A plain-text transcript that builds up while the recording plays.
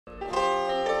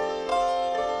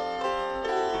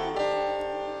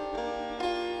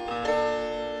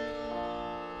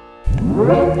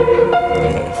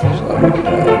It's like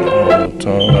that the whole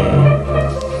time.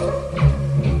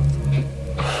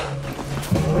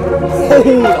 Oh,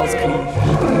 that was clean.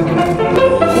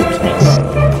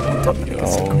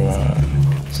 Alright.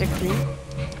 Is it clean?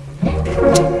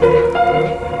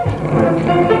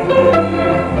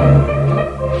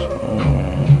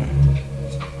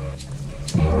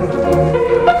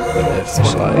 If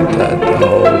it's like that the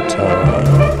whole time,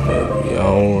 it'll be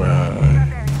alright.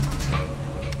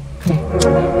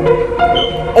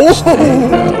 Oh! Stay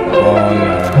up all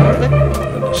night,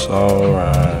 but it's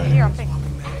alright.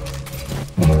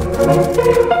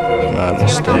 Might have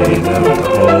stayed up the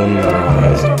whole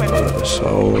night, but it's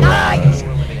alright.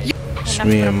 It's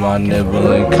me and my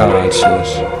nibbling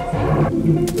conscience.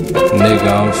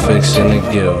 Nigga, I'm fixing to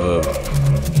give up.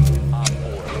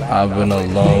 I've been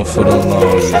alone for the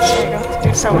longest.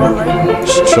 It's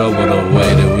trouble the way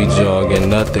that we jog and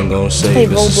nothing gon'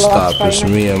 save us to stop us.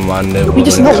 Me and my nibbling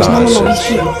conscience.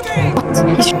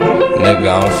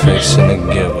 Nigga, I'm fixing to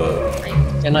give up.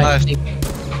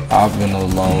 I've been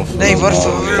alone for the longest.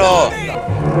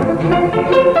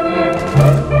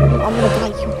 I'm gonna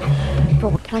bite you. Bro,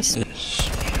 can I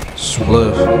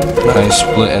Split. I ain't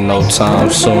splitting no time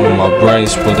soon. My brain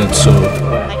split in two.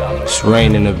 It's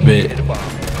raining a bit.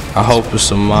 I hope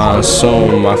it's a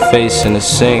monsoon. My face in the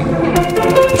sink.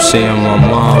 I'm seeing my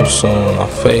mom soon. I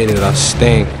faded, I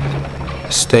stink. I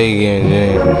stay getting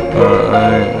in.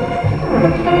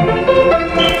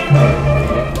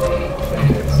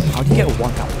 How do you get a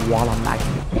one tap while I'm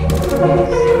lagging?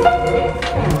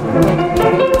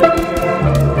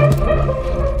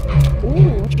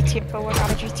 Ooh, GTF, what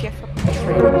about a GTF?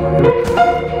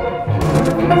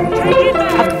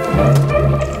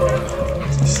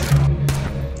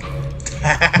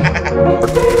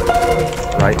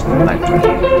 Right,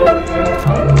 left.